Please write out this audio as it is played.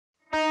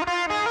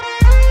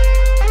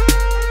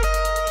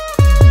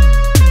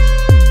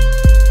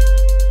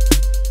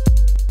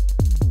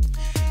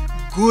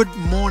Good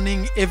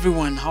morning,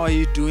 everyone. How are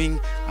you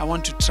doing? I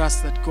want to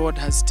trust that God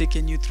has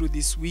taken you through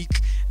this week,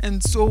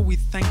 and so we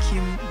thank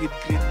Him with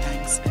great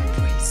thanks and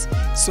praise.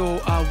 So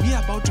we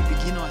are about to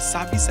begin our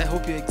service. I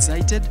hope you're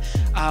excited.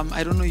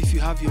 I don't know if you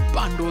have your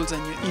bundles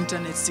and your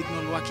internet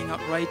signal working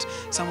out right.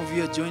 Some of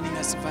you are joining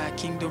us via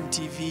Kingdom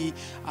TV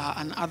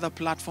and other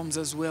platforms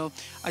as well.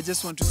 I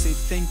just want to say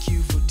thank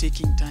you for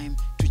taking time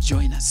to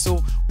join us.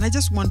 So I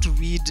just want to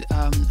read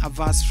a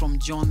verse from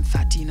John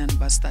 13 and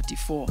verse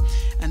 34.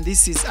 And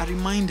this is a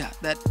reminder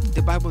that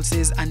the Bible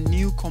says, "A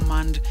new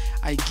command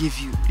I give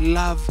you,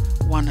 love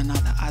one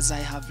another as I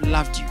have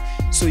loved you.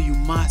 So you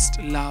must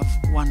love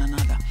one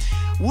another."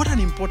 What an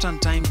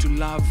important time to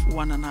love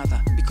one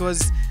another,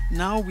 because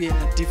now we're in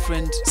a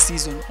different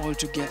season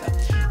altogether.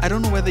 I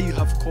don't know whether you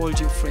have called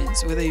your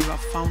friends, whether you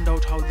have found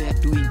out how they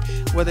are doing,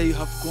 whether you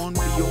have gone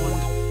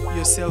beyond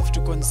yourself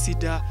to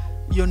consider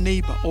your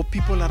neighbor or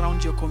people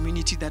around your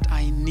community that are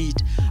in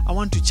need. I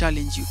want to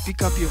challenge you.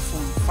 Pick up your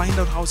phone, find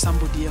out how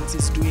somebody else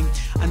is doing,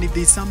 and if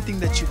there's something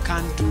that you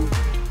can do,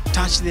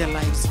 touch their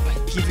lives by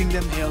giving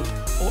them help,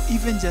 or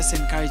even just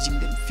encouraging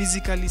them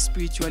physically,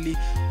 spiritually,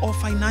 or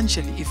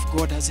financially if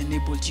God has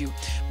enabled you.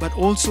 But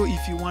also,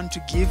 if you want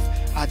to give,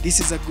 this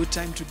is a good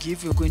time to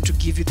give. We're going to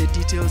give you the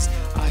details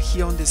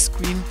here on the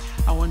screen.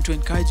 I want to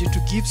encourage you to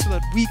give so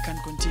that we can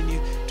continue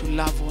to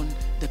love on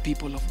the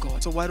people of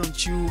God. So why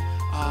don't you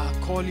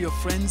call your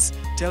friends,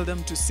 tell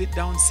them to sit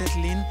down,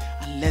 settle in,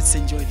 and let's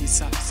enjoy this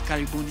service.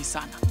 Karibuni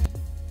sana.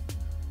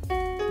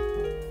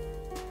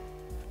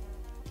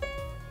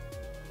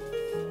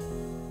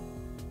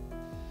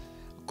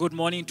 Good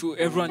morning to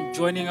everyone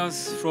joining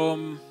us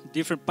from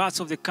different parts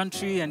of the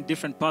country and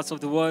different parts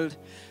of the world.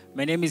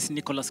 My name is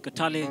Nicholas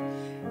Katale,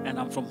 and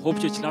I'm from Hope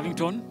Church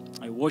Lavington.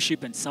 I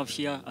worship and serve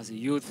here as a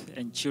youth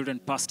and children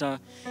pastor.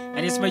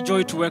 And it's my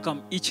joy to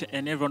welcome each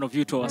and every one of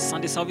you to our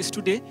Sunday service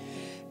today.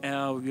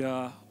 We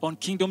are on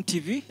Kingdom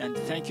TV, and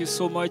thank you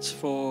so much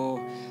for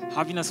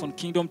having us on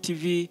Kingdom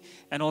TV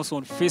and also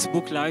on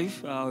Facebook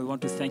Live. We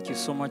want to thank you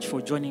so much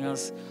for joining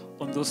us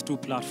on those two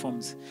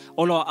platforms.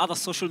 All our other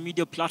social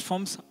media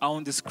platforms are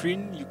on the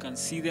screen. You can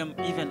see them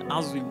even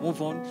as we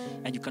move on,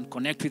 and you can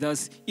connect with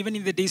us even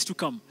in the days to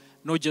come,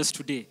 not just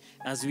today,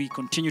 as we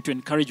continue to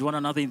encourage one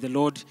another in the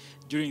Lord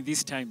during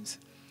these times.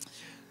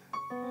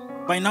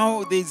 By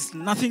now, there's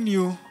nothing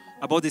new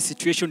about the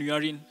situation we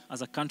are in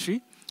as a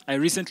country. I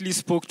recently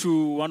spoke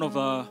to one of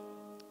my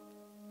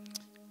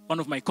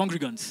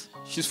congregants.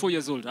 She's 4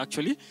 years old,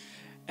 actually.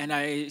 And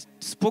I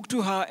spoke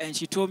to her, and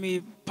she told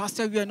me,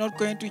 "Pastor, we are not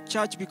going to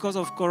church because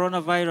of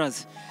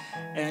coronavirus."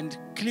 And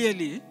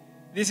clearly,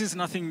 this is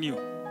nothing new.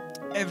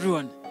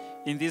 Everyone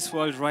in this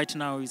world right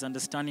now is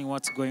understanding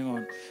what's going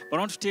on. But I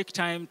want to take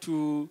time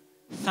to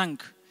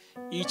thank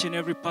each and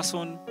every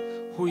person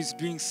who is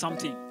doing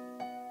something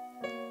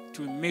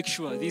to make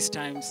sure these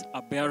times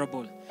are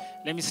bearable.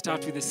 Let me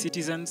start with the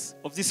citizens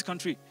of this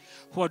country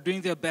who are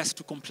doing their best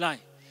to comply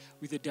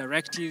with the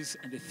directives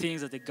and the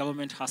things that the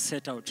government has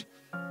set out.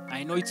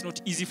 I know it's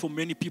not easy for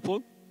many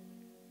people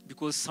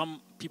because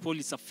some people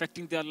it's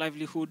affecting their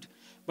livelihood,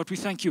 but we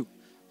thank you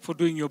for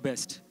doing your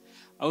best.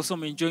 I also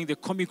am enjoying the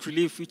comic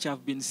relief which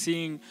I've been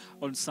seeing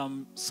on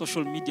some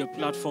social media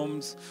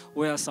platforms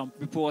where some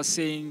people are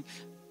saying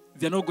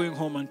they're not going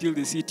home until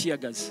they see tear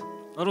gas.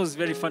 That was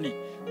very funny.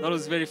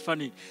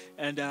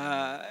 And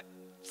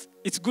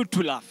it's good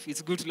to laugh.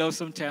 It's good to laugh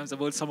sometimes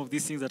about some of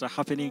these things that are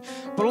happening.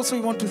 But also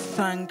we want to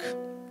thank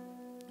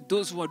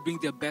those who are doing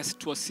their best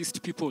to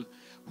assist people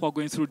who are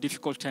going through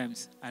difficult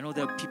times. I know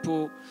there are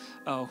people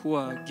who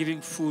are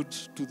giving food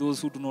to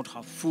those who do not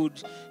have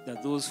food. There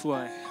are those who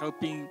are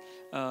helping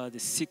the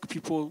sick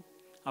people.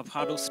 I've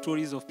heard of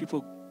stories of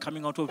people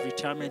coming out of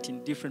retirement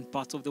in different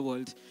parts of the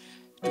world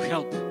to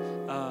help,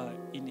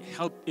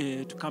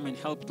 to come and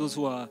help those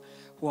who are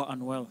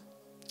unwell.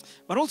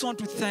 But I also want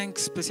to thank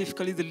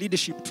specifically the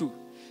leadership too.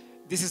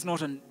 This is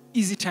not an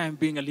easy time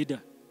being a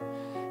leader.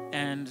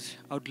 And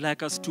I would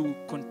like us to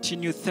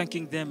continue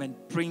thanking them and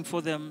praying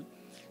for them.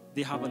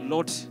 They have a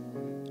lot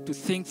to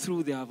think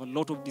through. They have a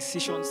lot of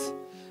decisions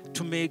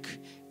to make.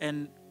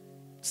 And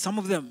some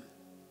of them,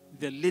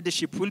 their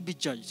leadership will be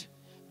judged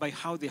by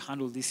how they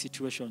handle this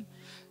situation.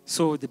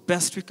 So the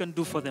best we can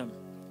do for them,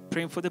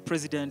 praying for the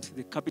president,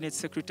 the cabinet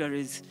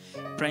secretaries,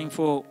 praying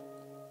for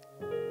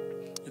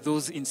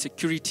those in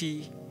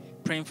security,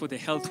 praying for the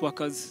health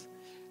workers.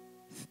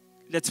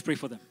 Let's pray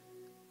for them.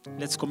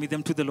 Let's commit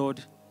them to the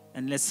Lord,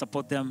 and let's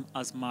support them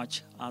as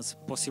much as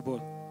possible.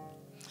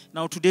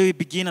 Now, today we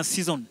begin a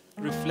season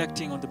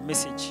reflecting on the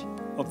message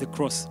of the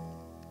cross.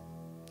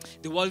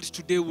 The world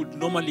today would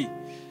normally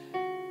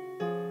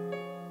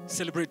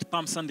celebrate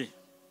Palm Sunday,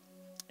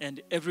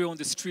 and everyone on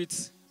the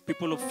streets,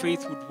 people of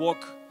faith would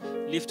walk,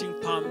 lifting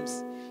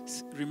palms,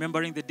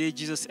 remembering the day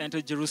Jesus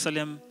entered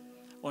Jerusalem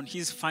on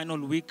his final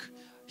week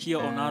here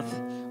on earth,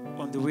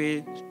 on the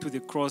way to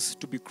the cross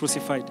to be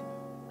crucified.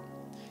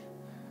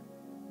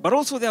 But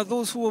also there are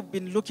those who have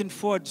been looking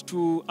forward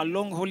to a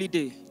long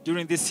holiday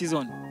during this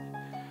season.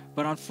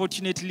 But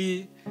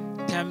unfortunately,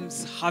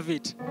 times have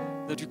it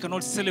that we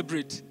cannot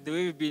celebrate the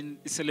way we've been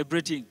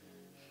celebrating.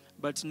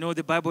 But no,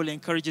 the Bible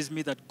encourages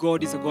me that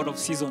God is a God of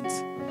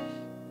seasons.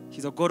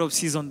 He's a God of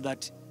seasons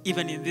that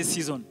even in this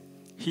season,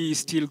 He is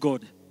still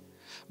God.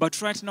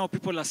 But right now,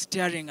 people are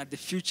staring at the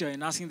future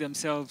and asking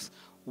themselves,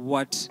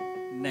 what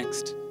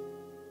next?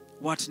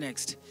 What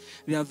next?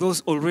 There are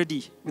those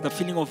already with a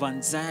feeling of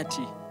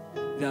anxiety.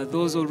 There are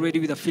those already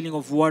with a feeling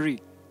of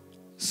worry,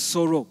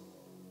 sorrow.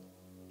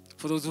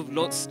 For those who've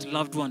lost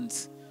loved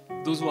ones,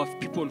 those who have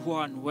people who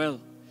are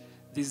unwell,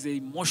 there's the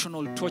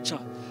emotional torture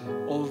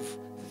of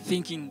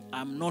thinking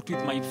I'm not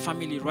with my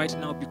family right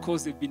now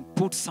because they've been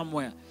put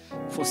somewhere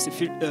for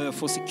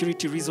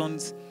security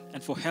reasons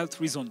and for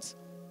health reasons.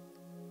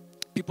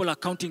 People are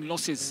counting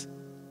losses.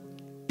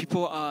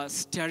 People are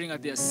staring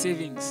at their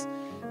savings,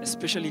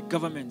 especially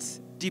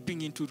governments,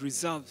 dipping into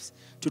reserves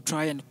to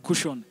try and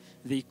cushion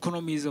the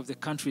economies of the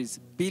countries.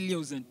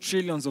 Billions and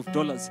trillions of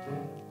dollars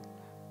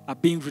are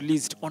being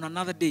released. On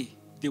another day,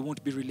 they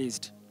won't be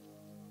released.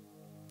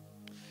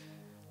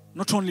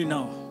 Not only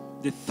now,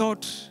 the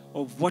thought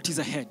of what is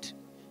ahead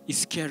is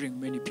scaring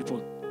many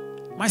people,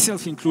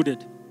 myself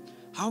included.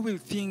 How will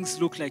things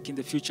look like in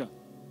the future?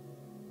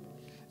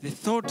 The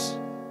thought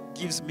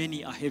gives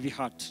many a heavy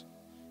heart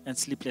and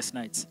sleepless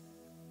nights.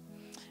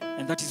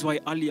 And that is why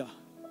earlier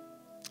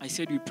I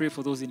said we pray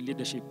for those in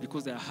leadership,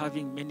 because they are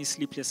having many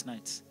sleepless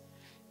nights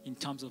in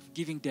terms of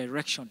giving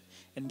direction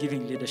and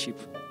giving leadership.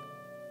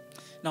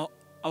 Now,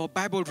 our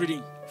Bible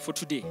reading for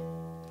today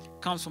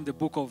comes from the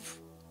book of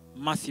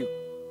Matthew,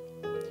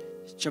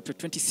 chapter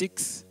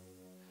 26,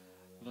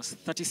 verse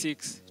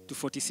 36 to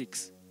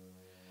 46.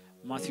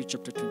 Matthew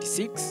chapter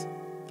 26,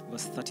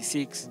 verse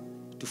 36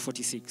 to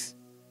 46.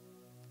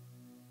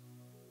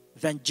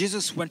 Then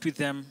Jesus went with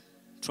them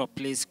to a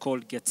place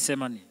called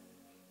Gethsemane.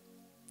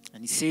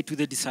 And he said to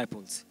the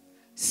disciples,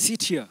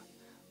 "Sit here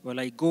while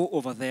I go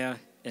over there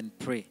and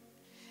pray."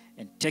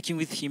 And taking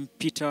with him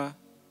Peter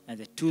and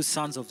the two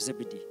sons of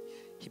Zebedee,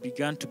 he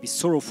began to be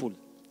sorrowful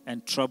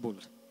and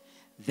troubled.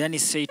 Then he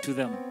said to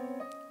them,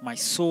 "My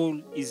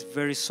soul is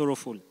very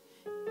sorrowful,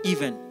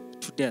 even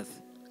to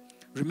death.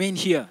 Remain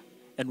here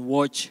and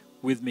watch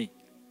with me."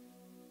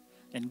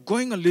 And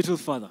going a little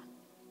further,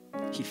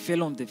 he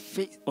fell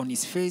on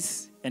his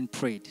face and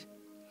prayed,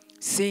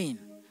 saying,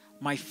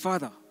 "My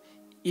Father,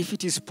 if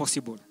it is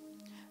possible,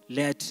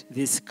 let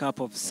this cup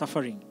of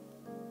suffering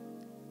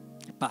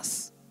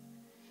pass.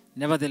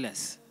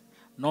 Nevertheless,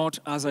 not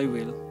as I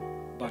will,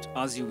 but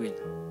as you will."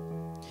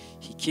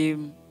 He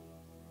came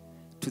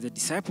to the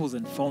disciples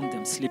and found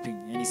them sleeping.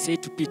 And he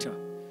said to Peter,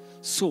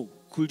 "So,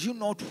 could you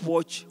not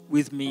watch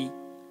with me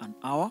an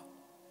hour?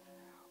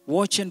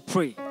 Watch and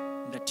pray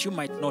that you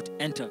might not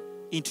enter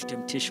into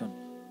temptation.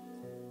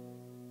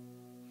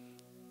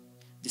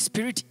 The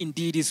spirit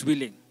indeed is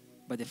willing,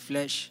 but the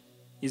flesh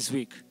is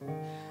weak."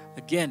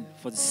 Again,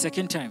 for the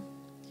second time,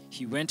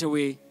 he went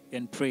away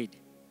and prayed,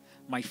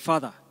 "My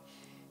Father,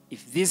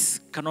 if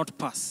this cannot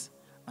pass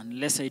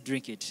unless I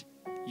drink it,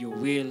 your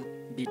will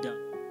be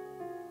done."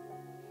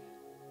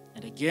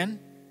 And again,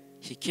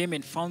 he came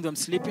and found them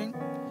sleeping,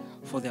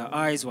 for their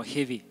eyes were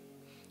heavy.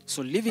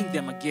 So leaving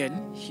them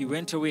again, he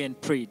went away and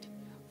prayed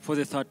for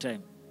the third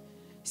time,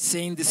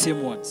 saying the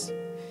same words.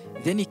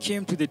 Then he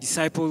came to the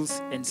disciples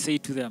and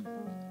said to them,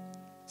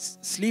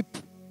 "Sleep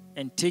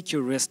and take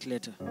your rest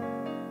later.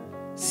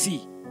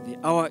 See, the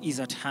hour is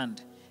at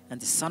hand, and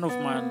the Son of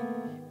Man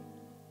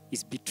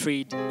is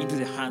betrayed into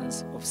the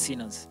hands of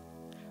sinners.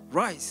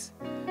 Rise,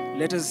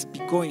 let us be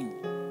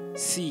going.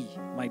 See,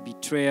 my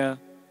betrayer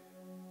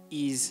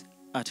is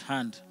at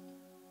hand."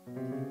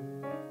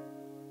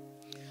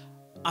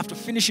 After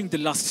finishing the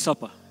Last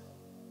Supper,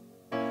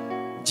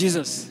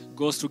 Jesus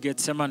goes to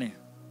Gethsemane.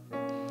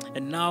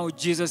 And now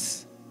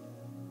Jesus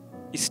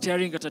is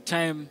staring at a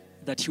time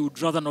that he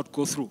would rather not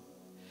go through.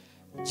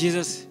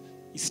 Jesus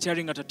is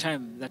staring at a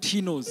time that he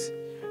knows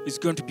is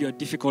going to be a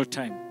difficult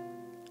time.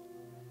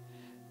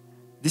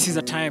 This is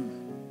a time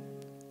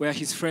where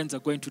his friends are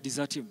going to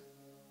desert him.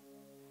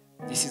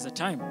 This is a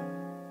time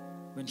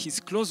when his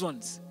close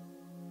ones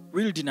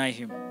will deny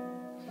him.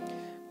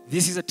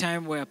 This is a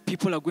time where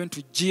people are going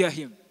to jeer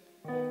him.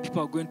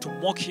 People are going to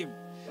mock him.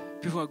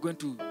 People are going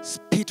to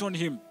spit on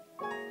him.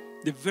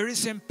 The very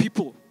same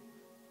people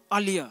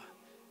earlier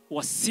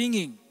were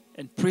singing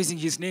and praising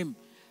his name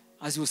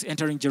as he was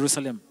entering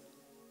Jerusalem.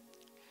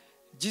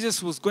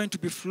 Jesus was going to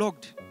be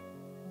flogged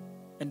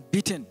and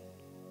beaten.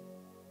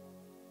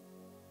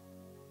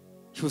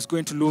 He was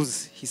going to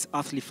lose his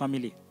earthly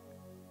family.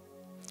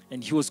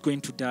 And he was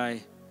going to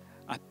die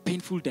a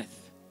painful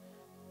death.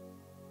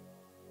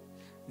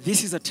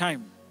 This is a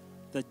time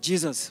that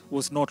Jesus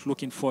was not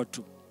looking forward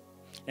to.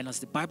 And as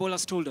the Bible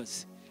has told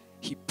us,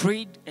 he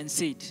prayed and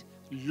said,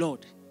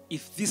 "Lord,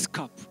 if this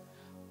cup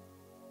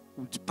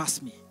would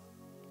pass me."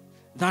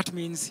 That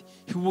means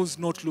he was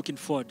not looking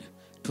forward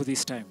to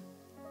this time.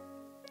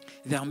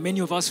 There are many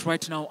of us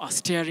right now are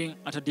staring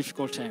at a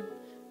difficult time.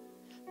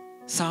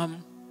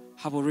 Some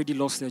have already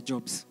lost their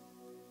jobs.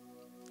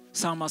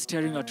 Some are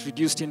staring at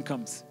reduced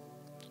incomes,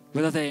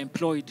 whether they're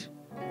employed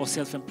or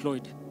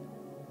self-employed.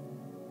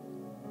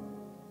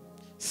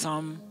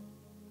 Some,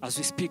 as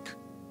we speak,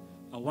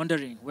 are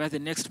wondering where the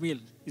next meal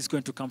is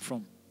going to come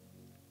from.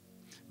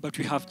 But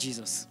we have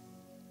Jesus.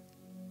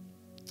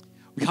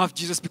 We have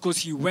Jesus because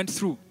he went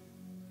through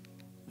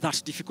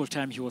that difficult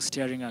time he was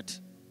staring at.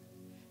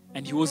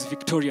 And he was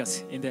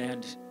victorious in the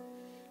end.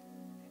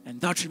 And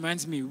that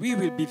reminds me, we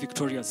will be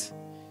victorious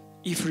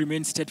if we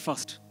remain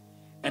steadfast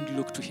and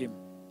look to him.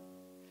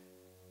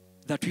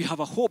 That we have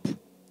a hope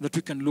that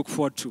we can look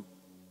forward to.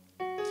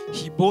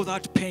 He bore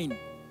that pain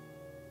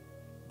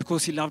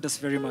because he loved us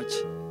very much.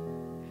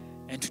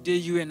 And today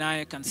you and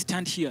I can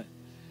stand here.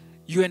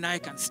 You and I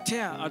can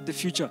stare at the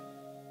future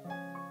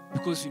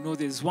because we know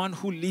there's one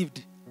who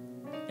lived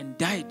and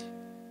died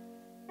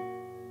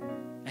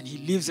and he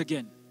lives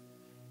again.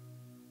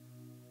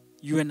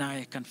 You and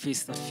I can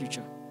face that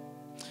future.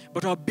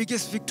 But our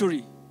biggest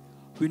victory,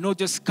 we're not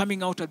just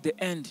coming out at the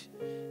end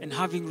and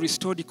having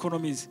restored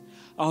economies.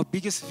 Our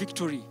biggest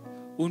victory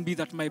won't be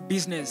that my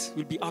business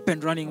will be up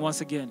and running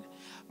once again.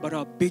 But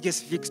our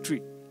biggest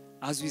victory,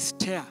 as we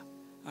stare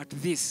at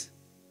this,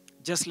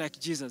 just like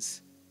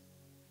Jesus,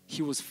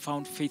 he was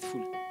found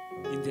faithful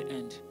in the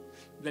end.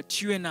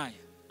 That you and I,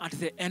 at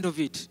the end of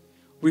it,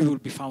 we will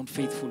be found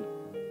faithful.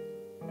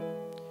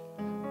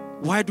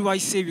 Why do I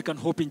say we can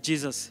hope in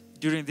Jesus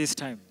during this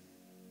time?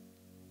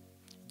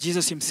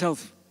 Jesus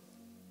himself,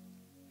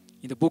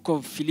 in the book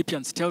of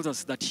Philippians, tells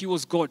us that he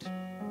was God.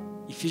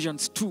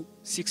 Ephesians 2,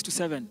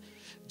 6-7.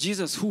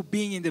 Jesus, who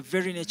being in the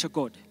very nature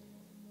God,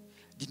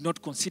 did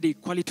not consider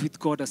equality with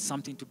God as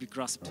something to be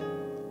grasped.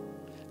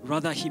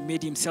 Rather, he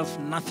made himself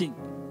nothing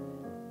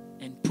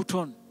and put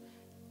on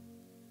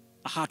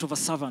a heart of a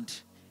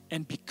servant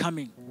and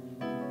becoming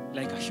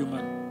like a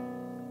human.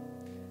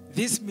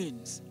 This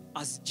means,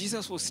 as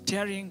Jesus was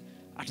staring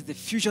at the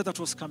future that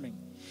was coming,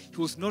 he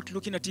was not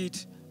looking at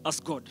it as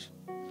God.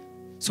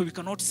 So we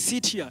cannot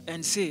sit here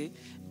and say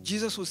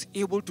Jesus was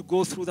able to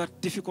go through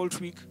that difficult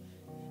week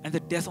and the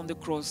death on the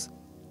cross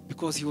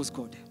because he was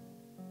God.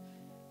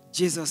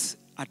 Jesus,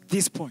 at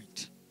this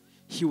point,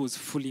 he was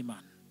fully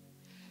man.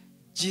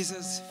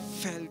 Jesus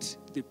felt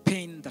the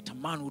pain that a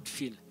man would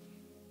feel.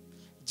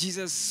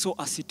 Jesus saw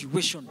a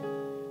situation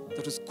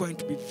that was going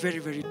to be very,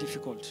 very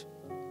difficult.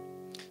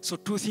 So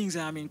two things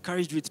I am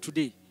encouraged with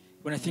today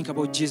when I think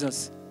about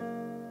Jesus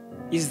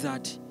is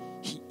that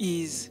he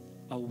is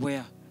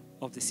aware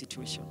of the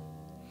situation.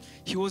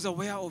 He was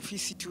aware of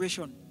his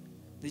situation,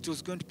 that it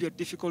was going to be a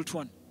difficult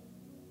one.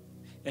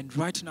 And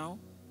right now,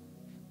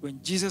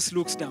 when Jesus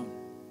looks down,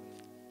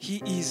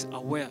 he is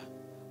aware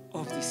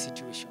of this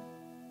situation.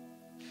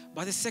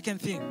 But the second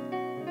thing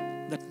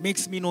that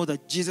makes me know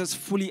that Jesus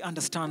fully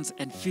understands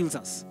and feels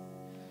us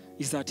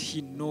is that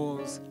he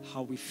knows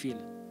how we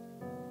feel.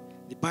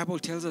 The Bible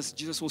tells us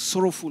Jesus was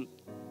sorrowful.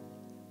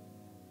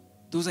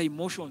 Those are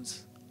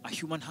emotions a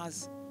human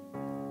has.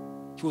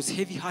 He was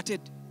heavy-hearted.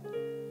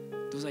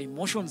 Those are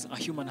emotions a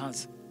human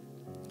has.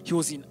 He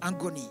was in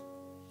agony.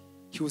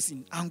 He was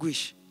in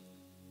anguish.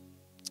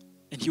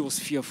 And he was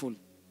fearful.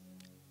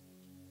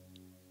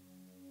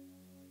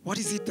 What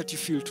is it that you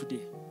feel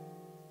today?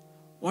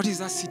 What is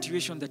that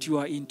situation that you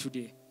are in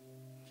today?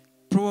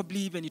 Probably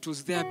even it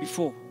was there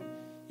before,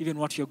 even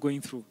what you're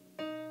going through.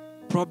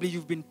 Probably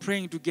you've been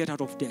praying to get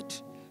out of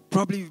debt.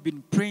 Probably you've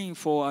been praying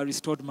for a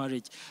restored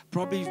marriage.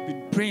 Probably you've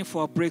been praying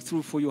for a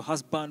breakthrough for your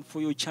husband,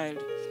 for your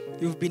child.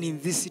 You've been in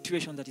this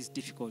situation that is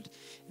difficult.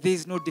 There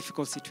is no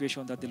difficult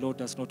situation that the Lord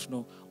does not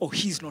know or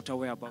he's not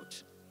aware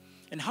about.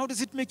 And how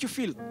does it make you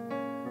feel?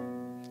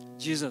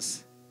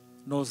 Jesus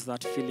knows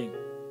that feeling.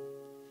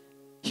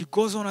 He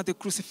goes on at the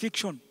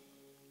crucifixion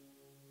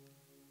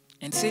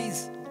and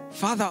says,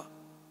 Father,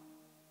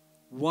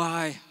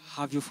 why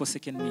have you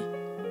forsaken me?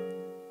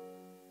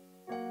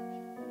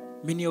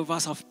 Many of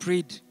us have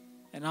prayed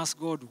and asked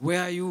God,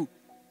 where are you?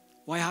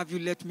 Why have you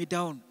let me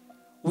down?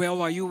 Where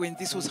were you when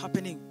this was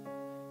happening?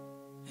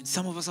 And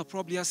some of us are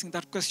probably asking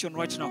that question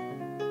right now.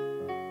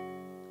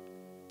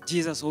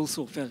 Jesus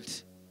also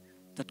felt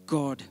that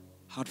God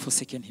had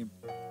forsaken him.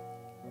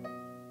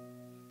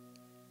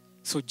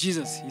 So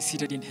Jesus is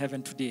seated in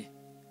heaven today,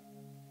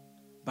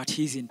 but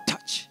he's in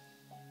touch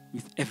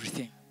with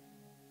everything.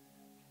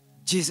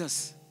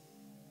 Jesus,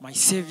 my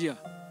Savior,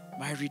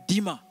 my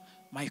Redeemer,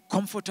 my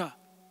Comforter,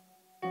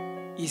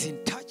 is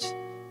in touch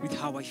with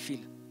how I feel.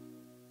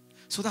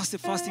 So that's the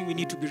first thing we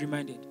need to be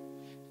reminded,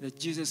 that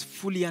Jesus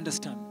fully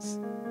understands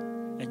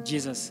and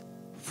Jesus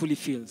fully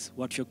feels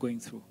what you're going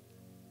through.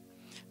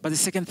 But the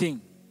second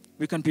thing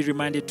we can be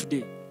reminded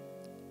today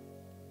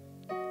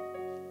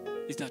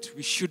is that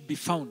we should be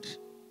found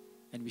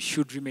and we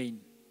should remain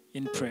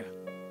in prayer.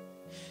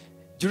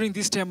 During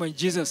this time when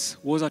Jesus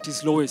was at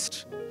his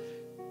lowest,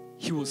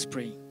 he was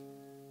praying.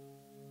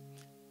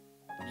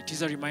 And it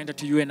is a reminder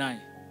to you and I,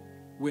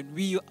 when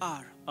we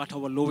are at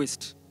our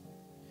lowest,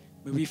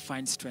 may we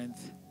find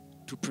strength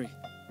to pray.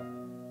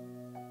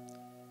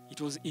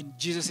 It was in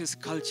Jesus'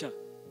 culture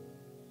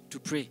to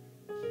pray.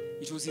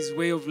 It was his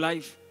way of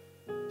life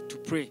to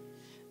pray.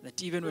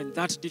 That even when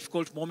that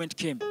difficult moment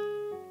came,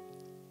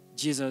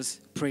 Jesus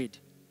prayed.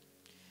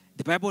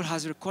 The Bible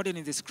has recorded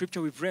in the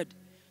scripture we've read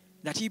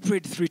that he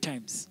prayed 3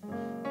 times.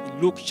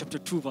 In Luke chapter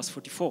 2, verse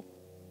 44.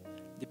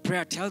 The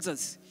prayer tells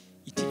us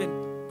it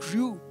even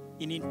grew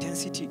in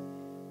intensity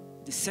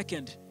the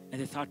second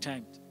and the third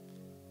time.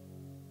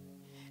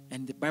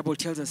 And the Bible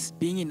tells us,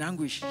 being in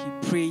anguish,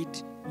 he prayed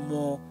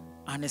more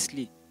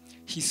earnestly.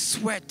 His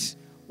sweat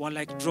were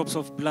like drops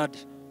of blood.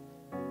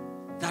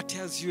 That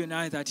tells you and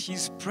I that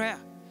his prayer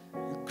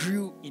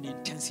grew in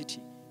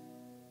intensity.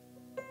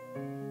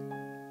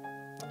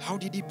 How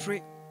did he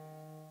pray?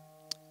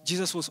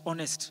 Jesus was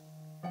honest.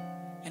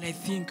 And I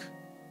think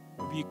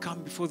when we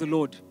come before the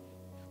Lord,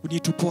 we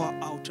need to pour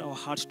out our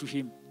heart to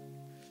him.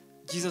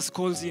 Jesus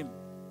calls him,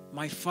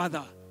 my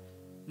Father.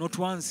 Not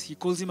once, he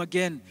calls him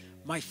again,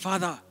 my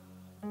Father.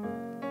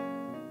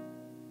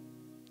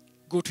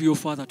 Go to your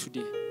Father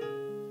today.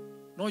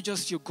 Not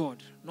just your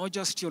God, not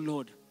just your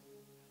Lord,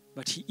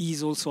 but he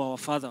is also our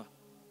Father.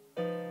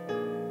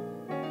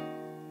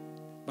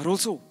 But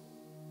also,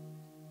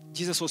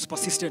 Jesus was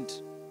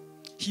persistent.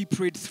 He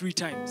prayed 3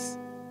 times.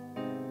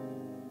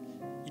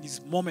 In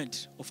his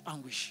moment of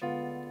anguish,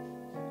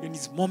 in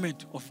his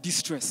moment of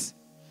distress,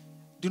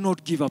 do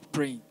not give up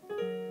praying.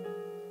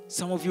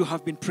 Some of you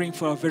have been praying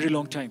for a very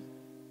long time.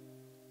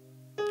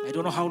 I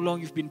don't know how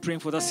long you've been praying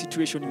for that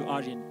situation you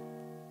are in.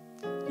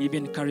 I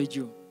even encourage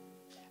you,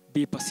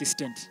 be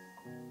persistent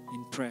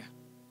in prayer.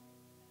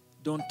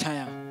 Don't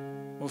tire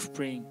of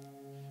praying.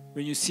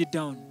 When you sit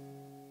down,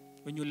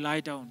 when you lie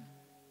down,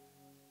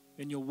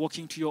 when you're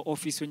walking to your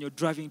office, when you're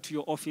driving to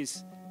your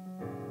office,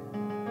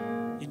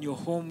 in your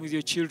home with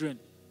your children,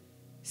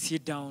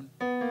 sit down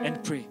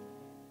and pray.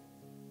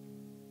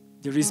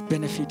 There is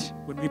benefit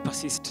when we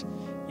persist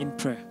in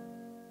prayer.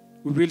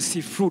 We will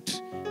see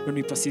fruit when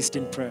we persist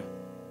in prayer.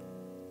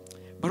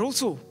 But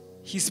also,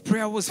 his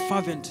prayer was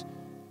fervent.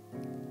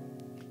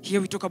 Here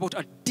we talk about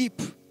a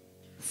deep,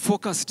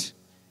 focused,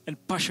 and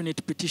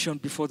passionate petition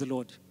before the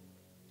Lord.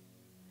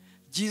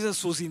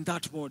 Jesus was in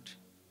that mode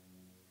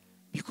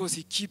because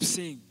he keeps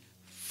saying,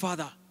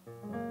 Father,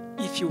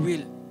 if you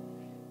will.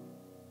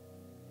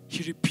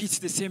 He repeats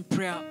the same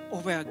prayer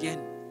over again,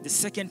 the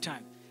second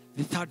time,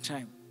 the third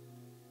time.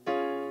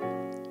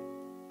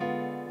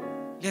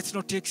 Let's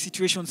not take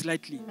situations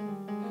lightly,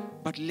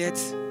 but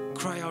let's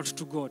cry out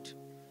to God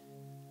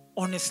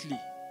honestly,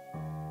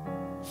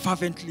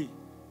 fervently,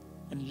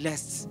 and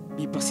let's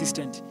be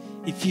persistent.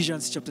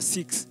 Ephesians chapter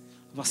 6,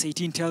 verse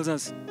 18 tells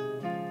us,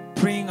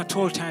 praying at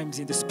all times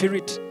in the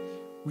Spirit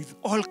with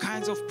all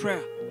kinds of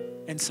prayer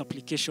and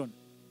supplication.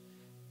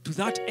 To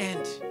that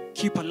end,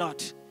 keep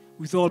alert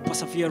with all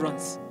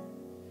perseverance,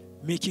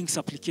 making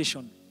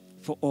supplication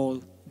for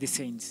all the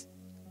saints.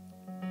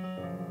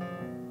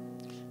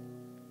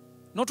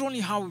 Not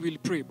only how we will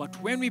pray,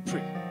 but when we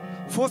pray,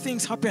 4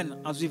 things happen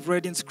as we've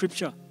read in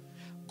Scripture.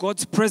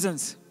 God's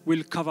presence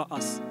will cover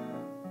us.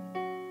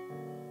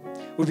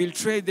 We will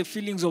trade the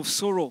feelings of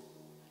sorrow.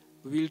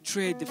 We will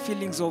trade the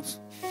feelings of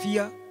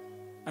fear,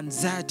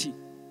 anxiety,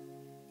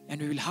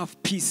 and we will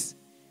have peace.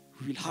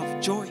 We will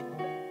have joy,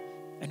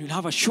 and we'll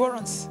have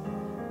assurance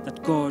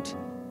that God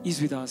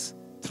is with us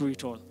through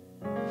it all.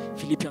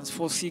 Philippians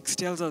 4:6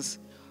 tells us,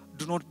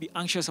 do not be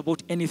anxious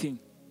about anything,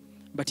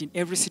 but in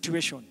every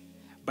situation,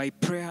 by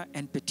prayer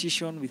and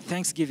petition with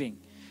thanksgiving,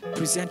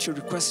 present your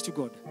requests to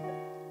God,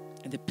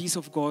 and the peace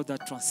of God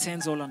that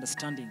transcends all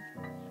understanding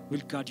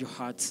will guard your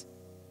hearts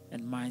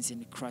and minds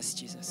in Christ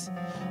Jesus.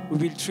 We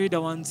will trade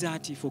our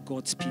anxiety for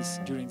God's peace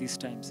during these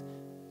times.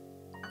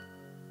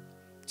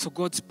 So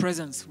God's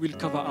presence will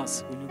cover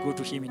us when we go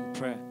to him in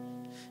prayer.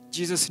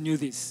 Jesus knew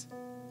this,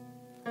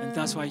 and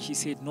that's why he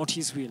said, not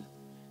his will,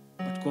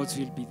 but God's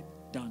will be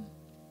done.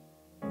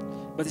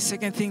 But the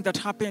second thing that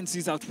happens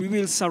is that we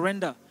will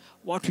surrender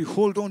what we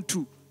hold on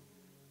to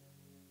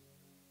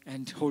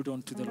and hold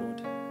on to the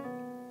Lord.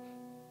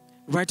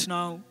 Right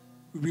now,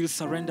 we will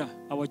surrender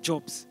our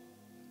jobs.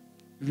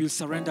 We will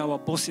surrender our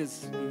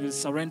bosses. We will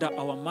surrender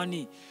our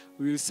money.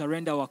 We will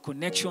surrender our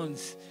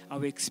connections,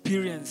 our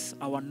experience,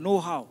 our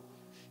know-how.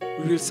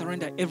 We will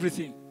surrender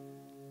everything.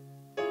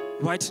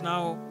 Right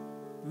now,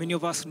 many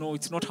of us know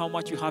it's not how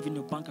much you have in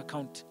your bank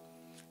account.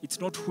 It's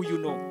not who you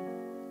know.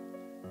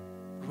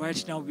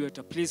 Right now, we are at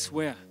a place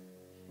where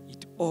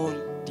it all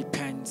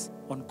depends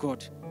on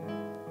God.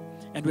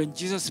 And when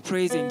Jesus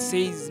prays and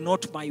says,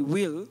 not my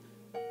will,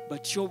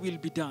 but your will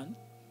be done,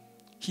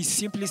 he's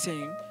simply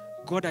saying,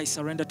 God, I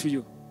surrender to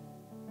you.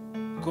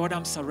 God,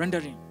 I'm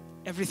surrendering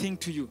everything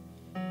to you.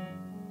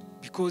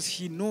 Because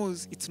he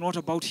knows it's not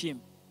about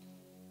him,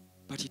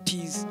 but it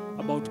is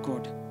about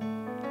God.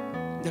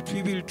 That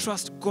we will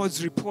trust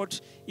God's report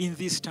in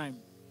this time.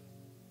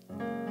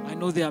 I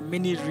know there are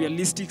many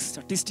realistic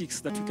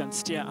statistics that we can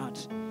stare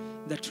at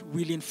that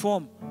will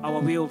inform our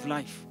way of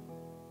life.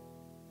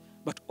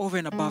 But over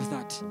and above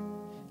that,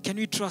 can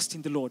we trust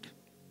in the Lord?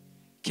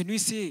 Can we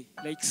say,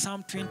 like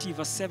Psalm 20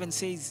 verse 7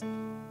 says,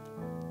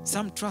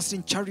 some trust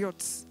in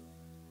chariots,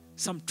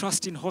 some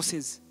trust in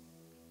horses.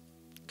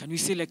 Can we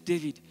say like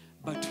David,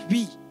 but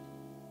we,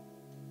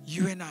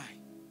 you and I,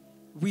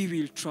 we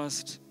will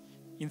trust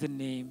in the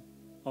name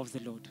of the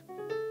Lord.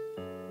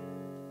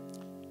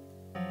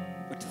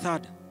 But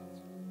third,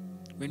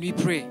 when we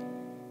pray,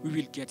 we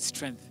will get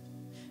strength.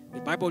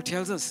 The Bible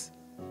tells us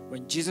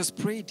when Jesus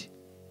prayed,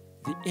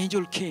 the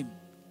angel came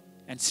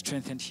and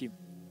strengthened him.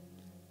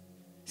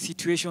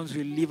 Situations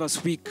will leave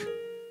us weak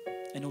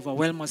and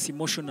overwhelm us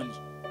emotionally.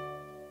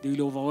 They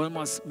will overwhelm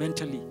us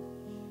mentally.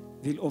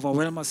 They will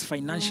overwhelm us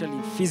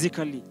financially,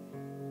 physically.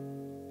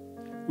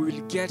 We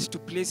will get to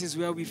places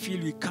where we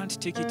feel we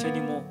can't take it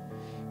anymore.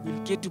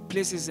 We'll get to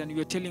places and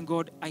we are telling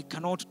God, I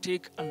cannot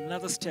take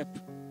another step.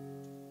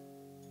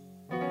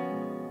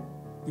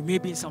 We may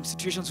be in some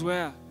situations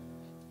where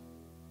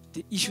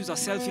the issues are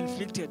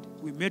self-inflicted.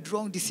 We made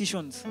wrong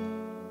decisions.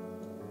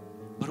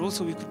 But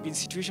also we could be in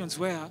situations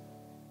where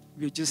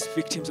we are just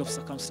victims of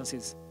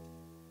circumstances.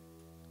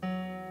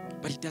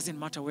 But it doesn't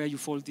matter where you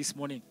fall this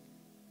morning.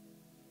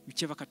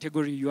 Whichever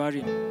category you are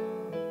in,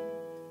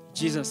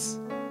 Jesus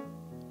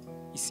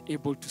is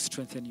able to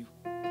strengthen you.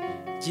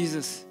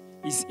 Jesus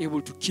is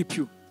able to keep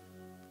you.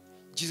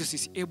 Jesus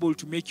is able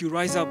to make you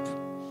rise up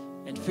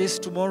and face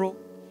tomorrow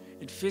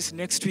and face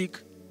next week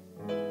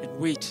and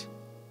wait.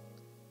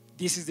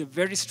 This is the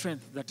very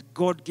strength that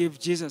God gave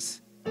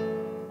Jesus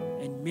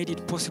and made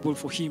it possible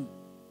for him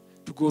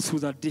to go through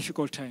that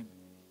difficult time,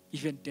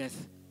 even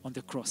death on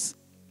the cross.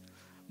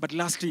 But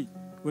lastly,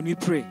 when we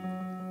pray,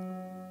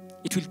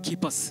 it will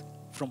keep us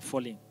from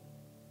falling.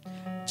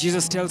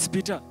 Jesus tells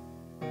Peter,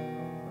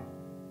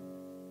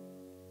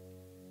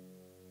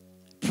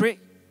 pray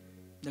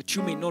that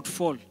you may not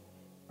fall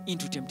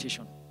into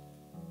temptation.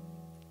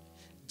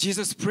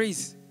 Jesus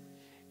prays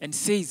and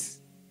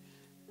says,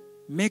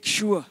 make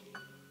sure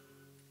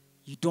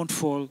you don't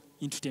fall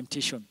into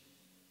temptation.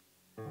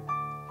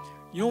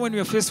 You know, when we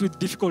are faced with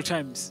difficult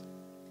times,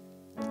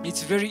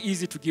 it's very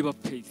easy to give up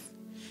faith.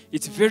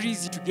 It's very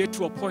easy to get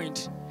to a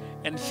point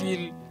and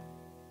feel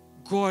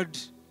God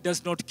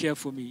does not care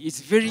for me.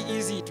 It's very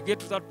easy to get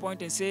to that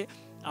point and say,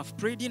 I've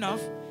prayed enough.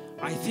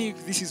 I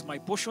think this is my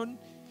portion.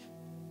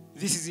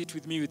 This is it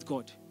with me, with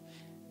God.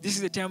 This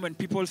is the time when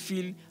people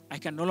feel, I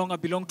can no longer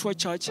belong to a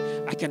church.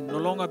 I can no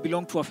longer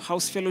belong to a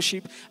house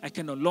fellowship. I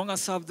can no longer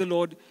serve the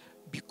Lord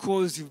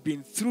because you've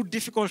been through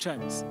difficult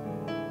times.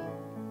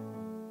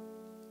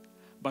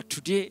 But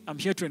today, I'm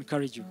here to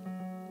encourage you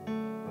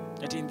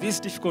that in this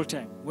difficult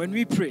time, when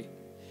we pray,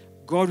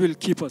 God will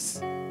keep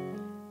us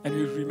and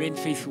will remain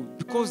faithful.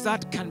 Because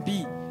that can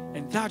be,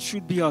 and that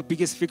should be our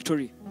biggest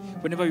victory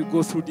whenever we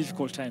go through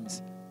difficult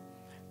times,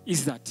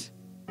 is that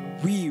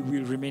we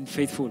will remain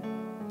faithful.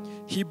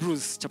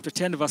 Hebrews chapter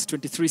 10 verse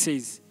 23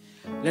 says,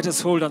 let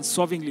us hold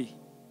unswervingly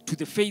to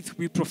the faith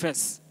we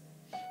profess,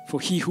 for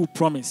he who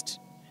promised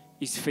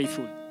is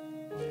faithful.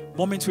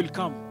 Moments will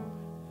come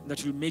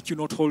that will make you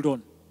not hold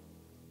on.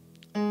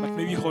 But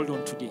maybe hold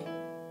on today.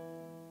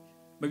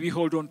 Maybe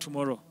hold on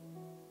tomorrow.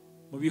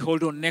 Maybe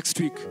hold on next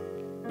week.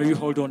 Maybe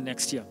hold on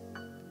next year.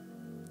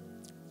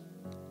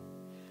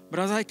 But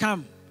as I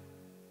come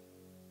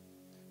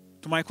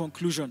to my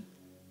conclusion,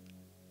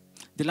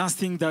 the last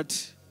thing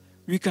that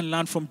we can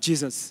learn from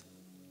Jesus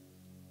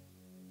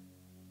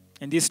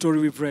and this story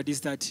we've read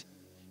is that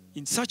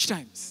in such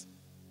times,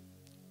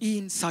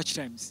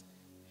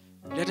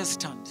 let us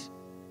stand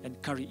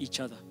and carry each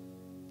other.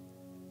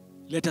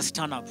 Let us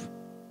stand up.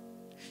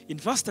 In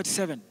verse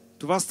 37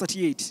 to verse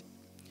 38,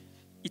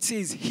 it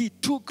says, he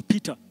took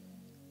Peter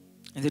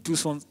and the two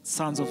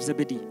sons of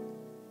Zebedee,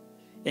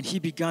 and he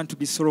began to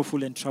be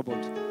sorrowful and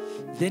troubled.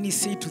 Then he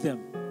said to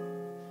them,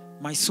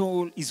 my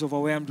soul is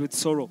overwhelmed with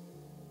sorrow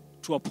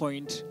to a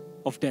point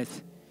of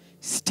death.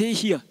 Stay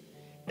here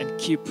and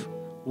keep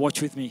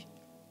watch with me.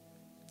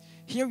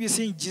 Here we are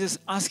seeing Jesus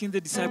asking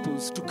the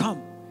disciples to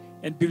come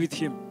and be with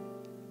him,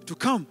 to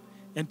come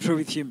and pray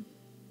with him.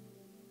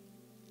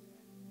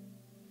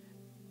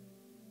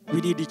 We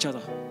need each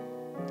other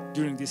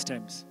during these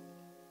times.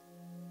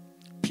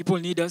 People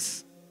need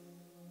us.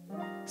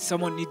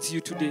 Someone needs you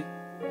today.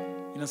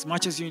 In as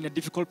much as you're in a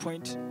difficult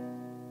point,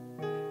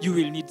 you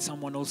will need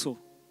someone also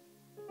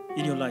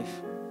in your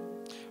life.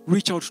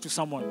 Reach out to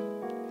someone.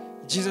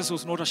 Jesus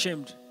was not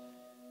ashamed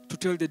to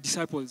tell the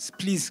disciples,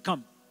 please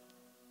come,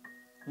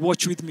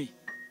 watch with me.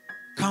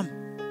 Come,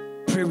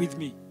 pray with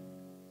me.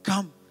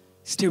 Come,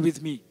 stay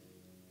with me.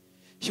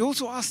 He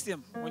also asked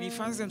them, when he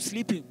finds them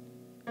sleeping,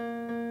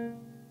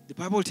 the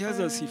Bible tells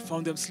us he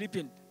found them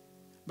sleeping.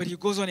 But he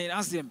goes on and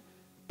asks them,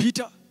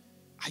 Peter,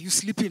 are you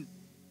sleeping?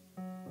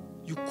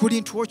 You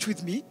couldn't watch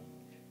with me?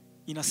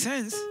 In a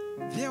sense,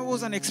 there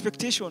was an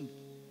expectation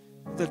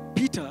that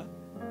Peter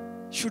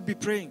should be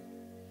praying.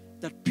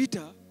 That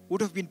Peter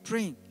would have been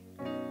praying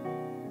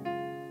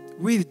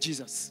with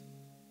Jesus.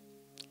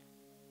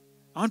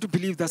 I want to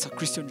believe that's a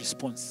Christian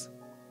response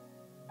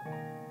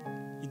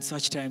in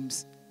such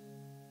times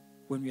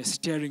when we are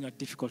staring at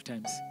difficult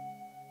times.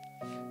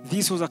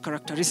 This was a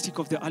characteristic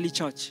of the early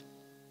church.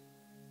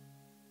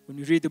 When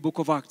you read the book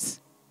of Acts,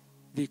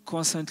 they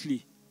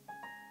constantly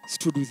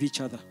stood with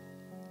each other.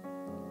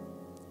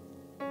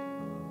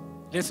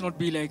 Let's not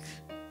be like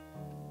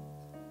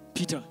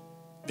Peter.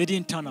 They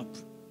didn't turn up.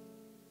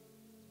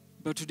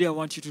 But today I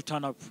want you to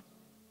turn up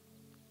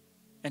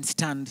and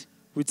stand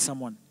with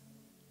someone.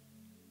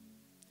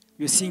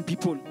 We're seeing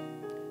people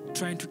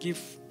trying to give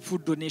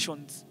food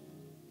donations.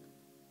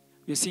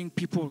 We're seeing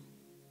people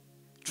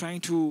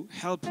trying to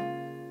help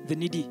the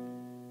needy.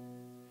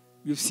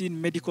 We've seen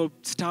medical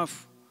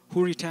staff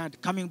who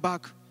retired coming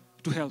back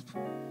to help.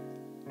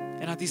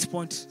 And at this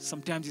point,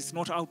 sometimes it's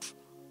not out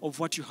of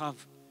what you have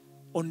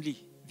only,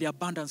 the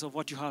abundance of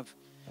what you have,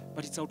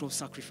 but it's out of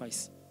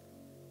sacrifice.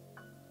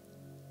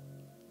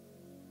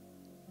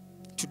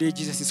 Today,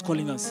 Jesus is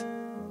calling us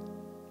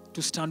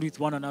to stand with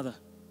one another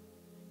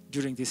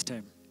during this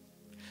time.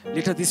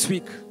 Later this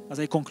week, as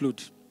I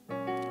conclude,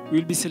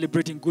 we'll be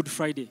celebrating Good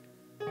Friday.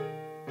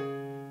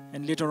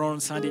 And later on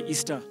Sunday,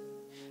 Easter.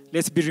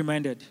 Let's be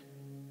reminded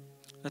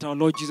that our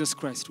Lord Jesus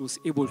Christ was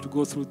able to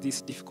go through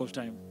this difficult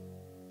time.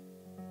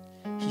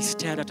 He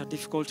stared at a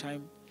difficult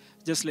time,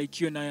 just like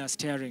you and I are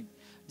staring,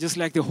 just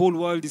like the whole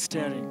world is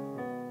staring.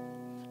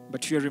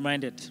 But we are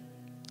reminded,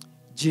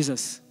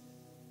 Jesus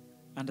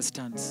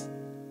understands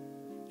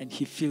and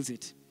he feels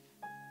it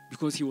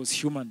because he was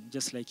human,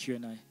 just like you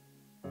and I.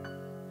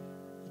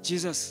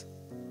 Jesus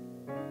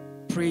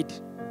prayed.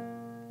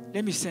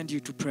 Let me send you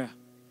to prayer.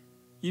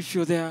 If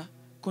you're there,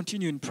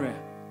 continue in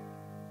prayer.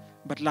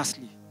 But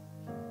lastly,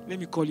 let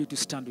me call you to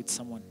stand with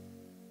someone.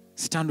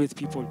 Stand with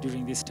people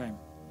during this time.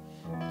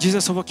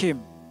 Jesus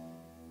overcame.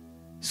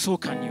 So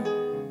can you.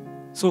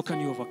 So can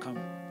you overcome.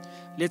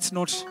 Let's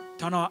not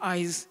turn our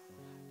eyes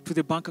to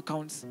the bank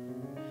accounts.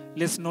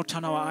 Let's not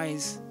turn our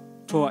eyes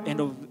to our end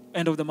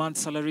of the month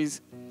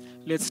salaries.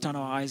 Let's turn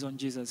our eyes on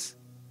Jesus.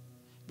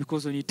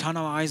 Because when you turn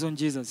our eyes on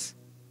Jesus,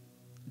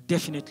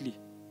 definitely,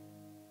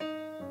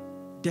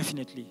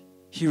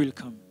 he will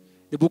come.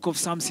 The book of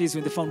Psalms says,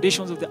 when the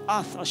foundations of the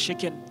earth are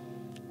shaken,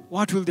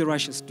 what will the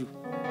righteous do?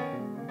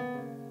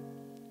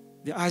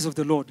 The eyes of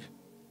the Lord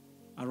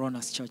are on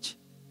us, church.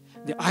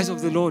 The eyes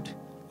of the Lord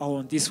are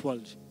on this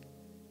world.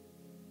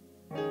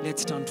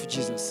 Let's turn to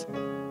Jesus.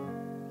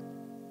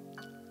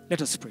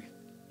 Let us pray.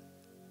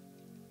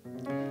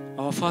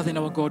 Our Father and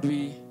our God,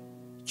 we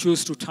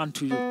choose to turn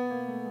to you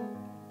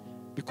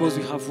because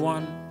we have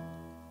one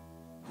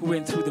who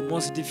went through the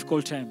most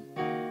difficult time,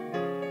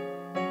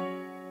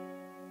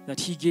 that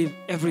he gave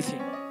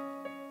everything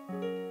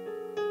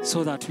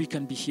so that we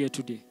can be here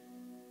today.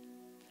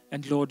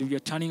 And Lord, we are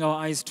turning our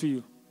eyes to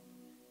you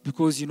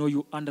because you know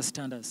you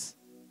understand us.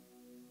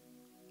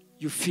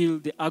 You feel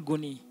the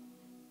agony,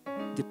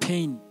 the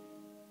pain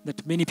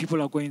that many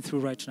people are going through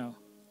right now.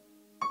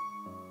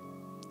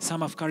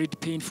 Some have carried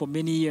pain for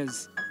many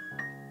years.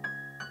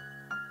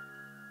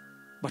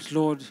 But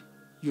Lord,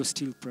 you're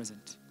still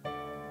present.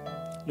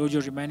 Lord,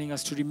 you're reminding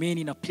us to remain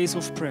in a place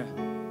of prayer,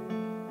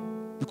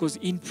 because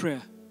in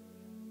prayer,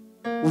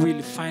 we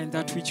will find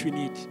that which we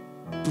need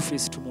to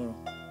face tomorrow.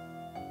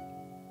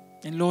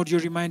 And Lord, you're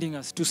reminding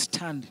us to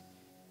stand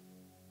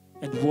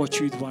and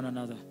watch with one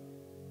another.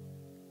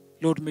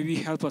 Lord, may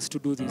you help us to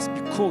do this,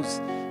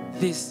 because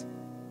this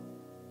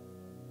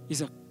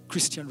is a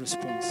Christian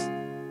response.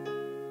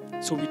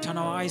 So we turn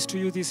our eyes to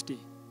you this day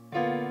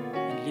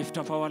and lift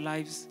up our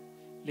lives,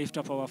 lift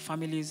up our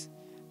families,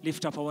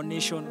 lift up our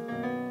nation,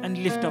 and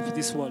lift up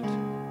this world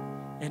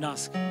and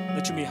ask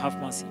that you may have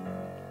mercy.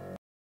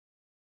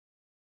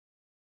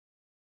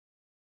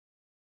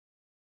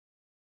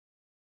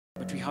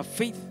 But we have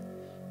faith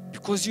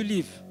because you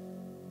live.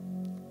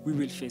 We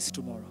will face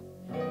tomorrow.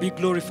 Be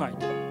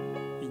glorified.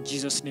 In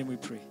Jesus' name we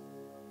pray.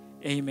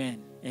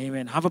 Amen.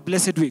 Amen. Have a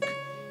blessed week.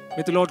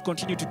 May the Lord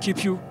continue to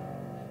keep you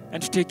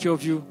and to take care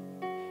of you,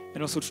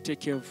 and also to take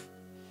care of,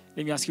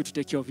 let me ask you to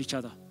take care of each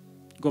other.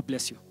 God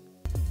bless you.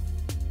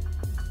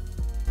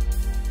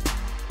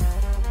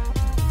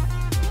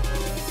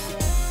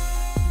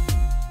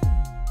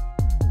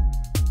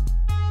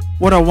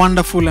 What a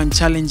wonderful and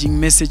challenging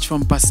message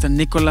from Pastor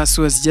Nicholas,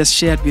 who has just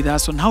shared with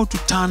us on how to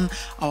turn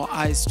our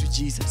eyes to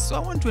Jesus. So I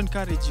want to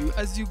encourage you,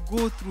 as you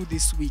go through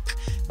this week,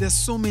 there's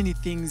so many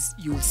things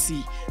you'll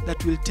see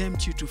that will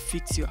tempt you to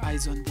fix your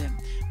eyes on them.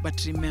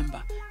 But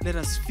remember, let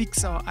us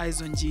fix our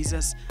eyes on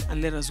Jesus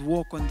and let us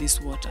walk on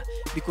this water.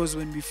 Because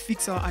when we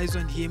fix our eyes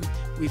on him,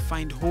 we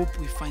find hope,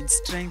 we find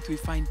strength, we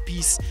find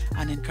peace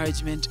and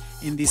encouragement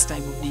in this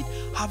time of need.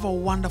 Have a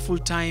wonderful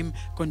time.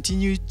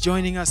 Continue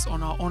joining us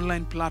on our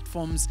online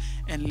platforms,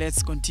 and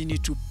let's continue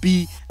to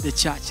be the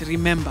church.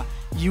 Remember,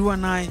 you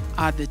and I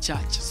are the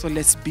church, so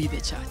let's be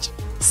the church.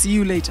 See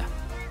you later.